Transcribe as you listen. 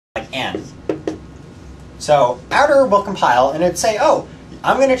like n. So outer will compile and it'd say, oh,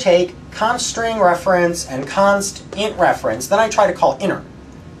 I'm going to take const string reference and const int reference. Then I try to call inner.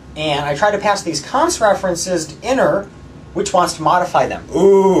 And I try to pass these const references to inner, which wants to modify them.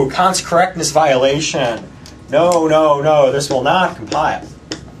 Ooh, const correctness violation. No, no, no, this will not compile.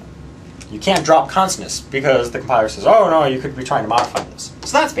 You can't drop constness because the compiler says, oh no, you could be trying to modify this.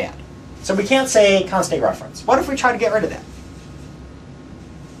 So that's bad. So we can't say const state reference. What if we try to get rid of that?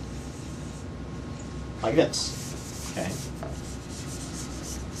 Like this. Okay.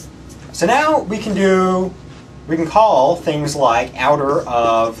 So now we can call things like outer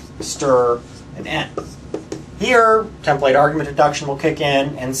of stir and n. Here, template argument deduction will kick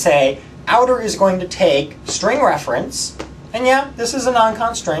in and say outer is going to take string reference, and yeah, this is a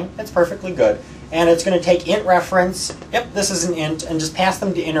non-const string, it's perfectly good, and it's going to take int reference, yep, this is an int, and just pass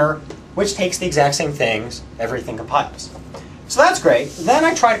them to inner, which takes the exact same things, everything compiles. So that's great. Then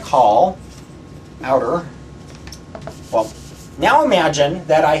I try to call outer. Well, now imagine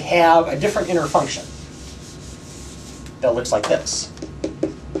that I have a different inner function that looks like this.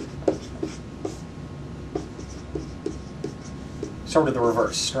 Sort of the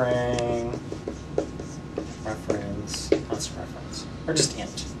reverse. String, reference, constant reference. Or just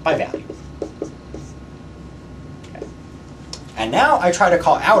int, by value. Okay. And now I try to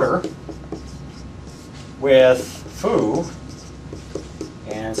call outer with foo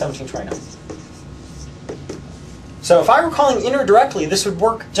and 1729. So if I were calling inner directly, this would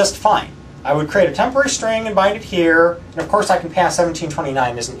work just fine. I would create a temporary string and bind it here, and of course I can pass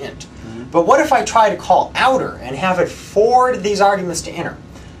 1729 as an int. But what if I try to call outer and have it forward these arguments to inner?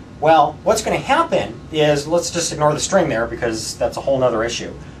 Well, what's going to happen is, let's just ignore the string there because that's a whole other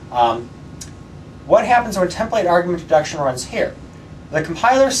issue. What happens when template argument deduction runs here? The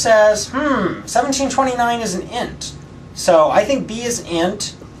compiler says, 1729 is an int. So I think b is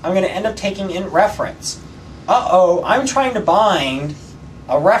int. I'm going to end up taking int reference. Uh-oh, I'm trying to bind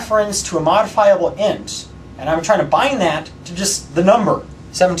a reference to a modifiable int, and I'm trying to bind that to just the number,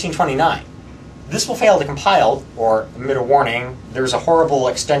 1729. This will fail to compile, or emit a warning. There's a horrible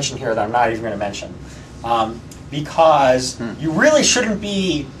extension here that I'm not even going to mention. Because you really shouldn't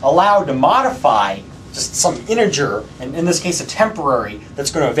be allowed to modify just some integer, and in this case a temporary,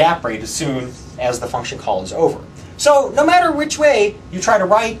 that's going to evaporate as soon as the function call is over. So no matter which way you try to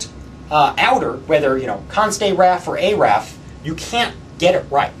write outer, whether const aref or aref, you can't get it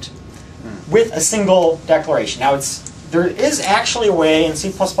right with a single declaration. Now there is actually a way in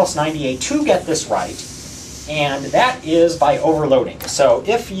C++98 to get this right, and that is by overloading. So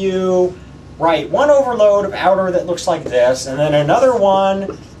if you write one overload of outer that looks like this, and then another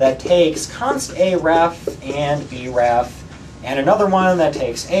one that takes const aref and bref, and another one that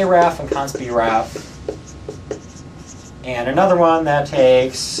takes aref and const bref, and another one that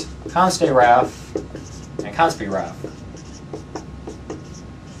takes const aref and const bref.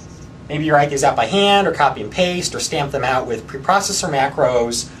 Maybe you write these out by hand, or copy and paste, or stamp them out with preprocessor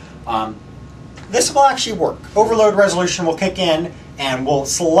macros. This will actually work. Overload resolution will kick in, and we'll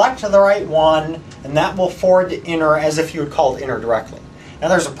select the right one, and that will forward to inner as if you had called inner directly. Now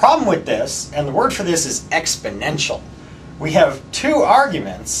there's a problem with this, and the word for this is exponential. We have 2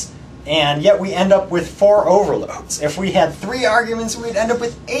 arguments, and yet we end up with 4 overloads. If we had 3 arguments, we'd end up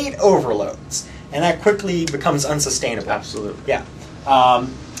with 8 overloads, and that quickly becomes unsustainable. Absolutely. Yeah.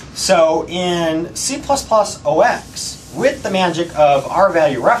 So in C++ OX, with the magic of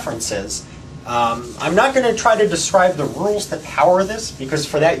rvalue references, I'm not going to try to describe the rules that power this, because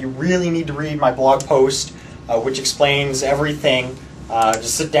for that you really need to read my blog post, which explains everything.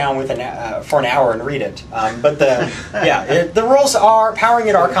 Just sit down with for an hour and read it. But the rules powering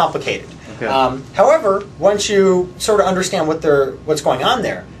it are complicated. Okay. However, once you sort of understand what's going on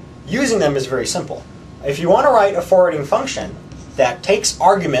there, using them is very simple. If you want to write a forwarding function that takes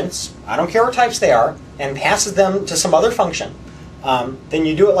arguments, I don't care what types they are, and passes them to some other function, then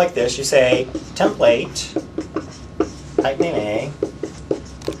you do it like this. You say template, type name A,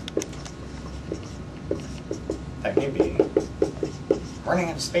 type name B. Running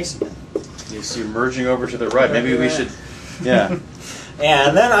out of space again. You see merging over to the right. Maybe we should, yeah.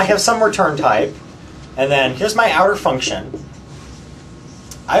 And then I have some return type, and then here's my outer function.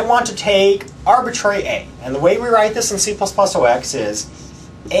 I want to take arbitrary A, and the way we write this in C++ OX is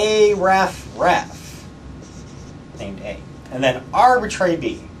aref named A, and then arbitrary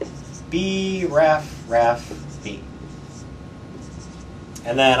B, bref B,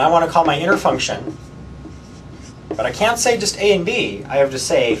 and then I want to call my inner function. But I can't say just A and B. I have to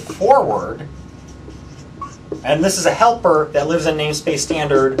say forward. And this is a helper that lives in namespace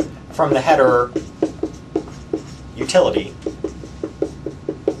standard from the header utility.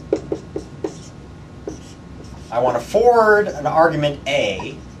 I want to forward an argument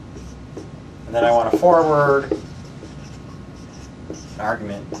A, and then I want to forward an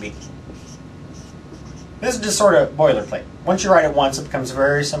argument B. This is just sort of boilerplate. Once you write it once, it becomes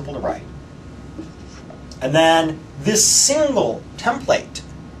very simple to write. And then this single template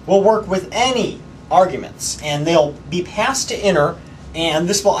will work with any arguments, and they'll be passed to inner, and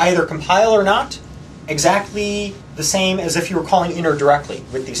this will either compile or not, exactly the same as if you were calling inner directly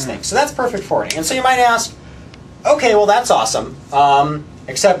with these things. So that's perfect forwarding. And so you might ask, okay, well that's awesome,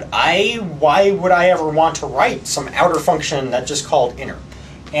 except why would I ever want to write some outer function that just called inner?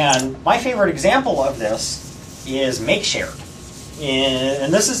 And my favorite example of this is make shared.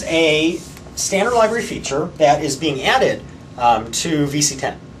 And this is a standard library feature that is being added to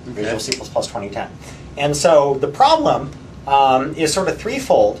VC10, Visual C++ 2010. And so the problem is sort of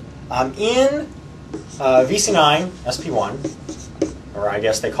threefold. In VC9 SP1, or I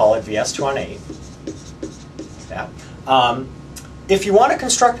guess they call it VS218, if you want to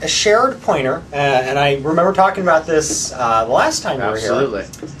construct a shared pointer, and I remember talking about this the last time you were here. Absolutely.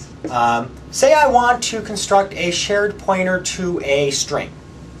 Say I want to construct a shared pointer to a string.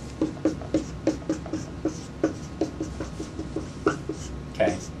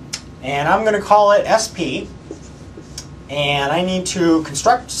 Okay. And I'm going to call it SP. And I need to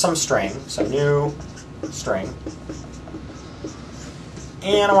construct some string, so new string.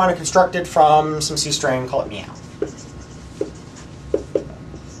 And I want to construct it from some C string, call it meow.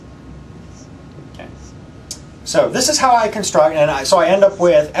 Okay. So this is how I construct, and so I end up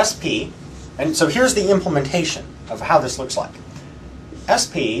with SP. And so here's the implementation of how this looks like.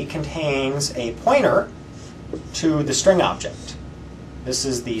 SP contains a pointer to the string object. This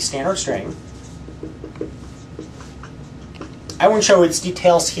is the standard string. I won't show its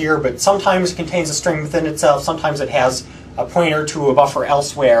details here, but sometimes it contains a string within itself. Sometimes it has a pointer to a buffer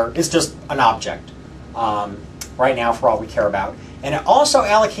elsewhere. It's just an object right now for all we care about. And it also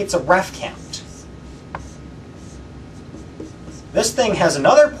allocates a ref count. This thing has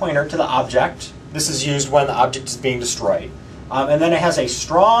another pointer to the object. This is used when the object is being destroyed. And then it has a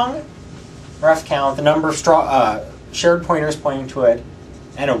strong ref count, the number of shared pointers pointing to it,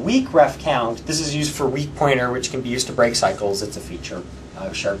 and a weak ref count. This is used for weak pointer, which can be used to break cycles. It's a feature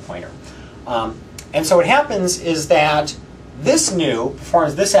of shared pointer. And so what happens is that this new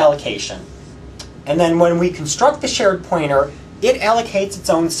performs this allocation, and then when we construct the shared pointer, it allocates its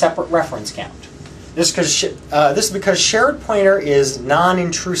own separate reference count. This is because shared pointer is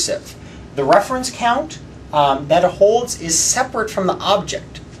non-intrusive. The reference count that it holds is separate from the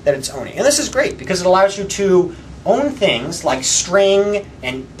object that it's owning. And this is great because it allows you to own things like string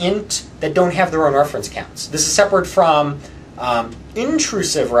and int that don't have their own reference counts. This is separate from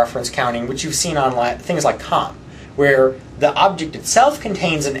intrusive reference counting, which you've seen on things like com, where the object itself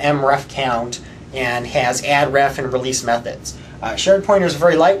contains an mref count and has add ref and release methods. Shared pointer is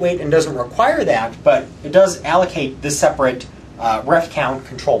very lightweight and doesn't require that, but it does allocate this separate ref count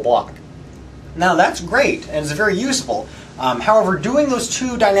control block. Now that's great and it's very useful. However, doing those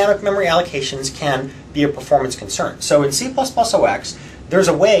two dynamic memory allocations can be a performance concern. So in C++ OX, there's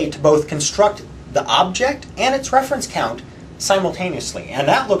a way to both construct the object and its reference count simultaneously. And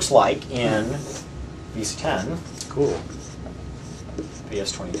that looks like in VC10. Cool.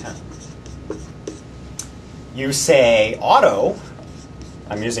 VS 2010. You say auto.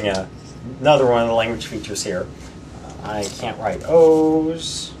 I'm using another one of the language features here. I can't write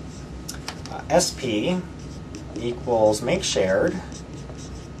O's. SP equals make shared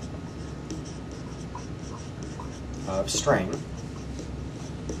of string.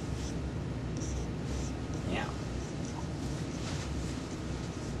 Yeah.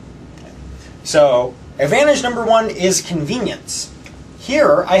 Okay. So advantage number one is convenience.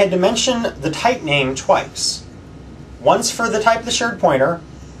 Here I had to mention the type name twice. Once for the type of the shared pointer,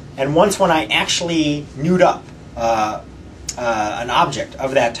 and once when I actually newed up an object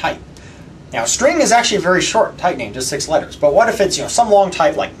of that type. Now, string is actually a very short type name, just 6 letters. But what if it's some long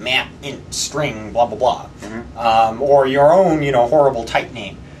type like map, int, string, blah blah blah, or your own horrible type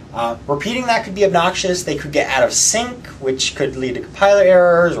name? Repeating that could be obnoxious. They could get out of sync, which could lead to compiler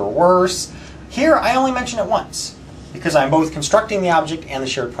errors or worse. Here, I only mention it once because I'm both constructing the object and the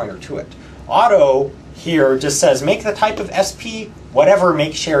shared pointer to it. Auto here just says make the type of SP whatever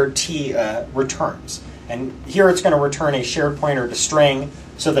make shared T returns, and here it's going to return a shared pointer to string.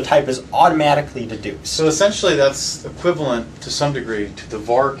 So the type is automatically deduced. So essentially that's equivalent to some degree to the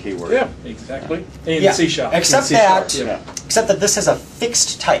var keyword. Yeah, exactly. In C#. Except that this is a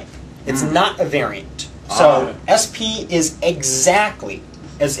fixed type. It's not a variant. So SP is exactly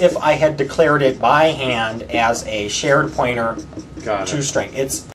as if I had declared it by hand as a shared pointer to string. It's